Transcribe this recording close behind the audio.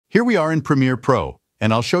Here we are in Premiere Pro,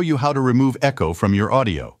 and I'll show you how to remove echo from your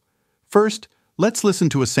audio. First, let's listen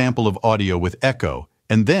to a sample of audio with echo,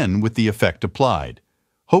 and then with the effect applied.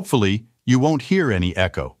 Hopefully, you won't hear any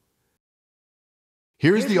echo.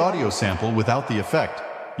 Here's the audio sample without the effect.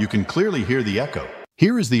 You can clearly hear the echo.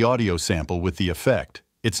 Here is the audio sample with the effect.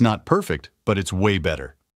 It's not perfect, but it's way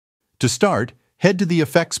better. To start, head to the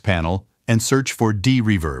Effects panel and search for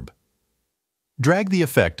D-Reverb. Drag the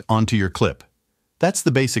effect onto your clip. That's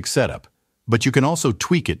the basic setup, but you can also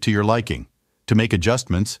tweak it to your liking. To make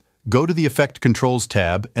adjustments, go to the Effect Controls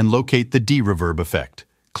tab and locate the D-Reverb effect.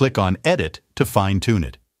 Click on Edit to fine-tune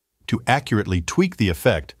it. To accurately tweak the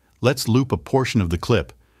effect, let's loop a portion of the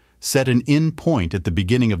clip. Set an in point at the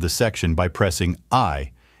beginning of the section by pressing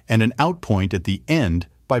I, and an out point at the end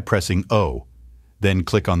by pressing O. Then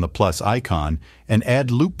click on the plus icon and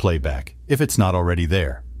add loop playback if it's not already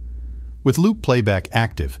there. With loop playback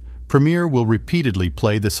active, Premiere will repeatedly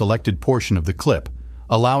play the selected portion of the clip,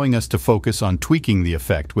 allowing us to focus on tweaking the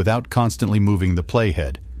effect without constantly moving the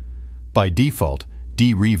playhead. By default,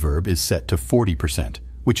 D-Reverb is set to 40%,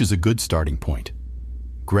 which is a good starting point.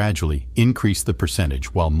 Gradually increase the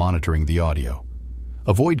percentage while monitoring the audio.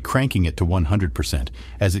 Avoid cranking it to 100%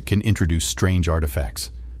 as it can introduce strange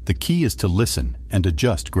artifacts. The key is to listen and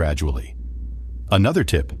adjust gradually. Another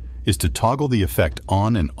tip is to toggle the effect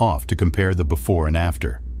on and off to compare the before and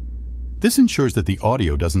after. This ensures that the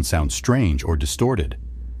audio doesn't sound strange or distorted.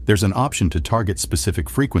 There's an option to target specific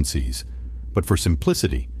frequencies, but for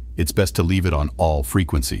simplicity, it's best to leave it on all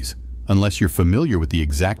frequencies, unless you're familiar with the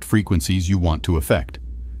exact frequencies you want to affect.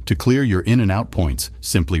 To clear your in and out points,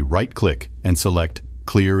 simply right-click and select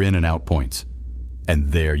Clear In and Out Points.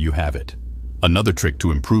 And there you have it. Another trick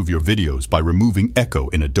to improve your videos by removing echo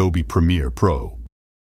in Adobe Premiere Pro.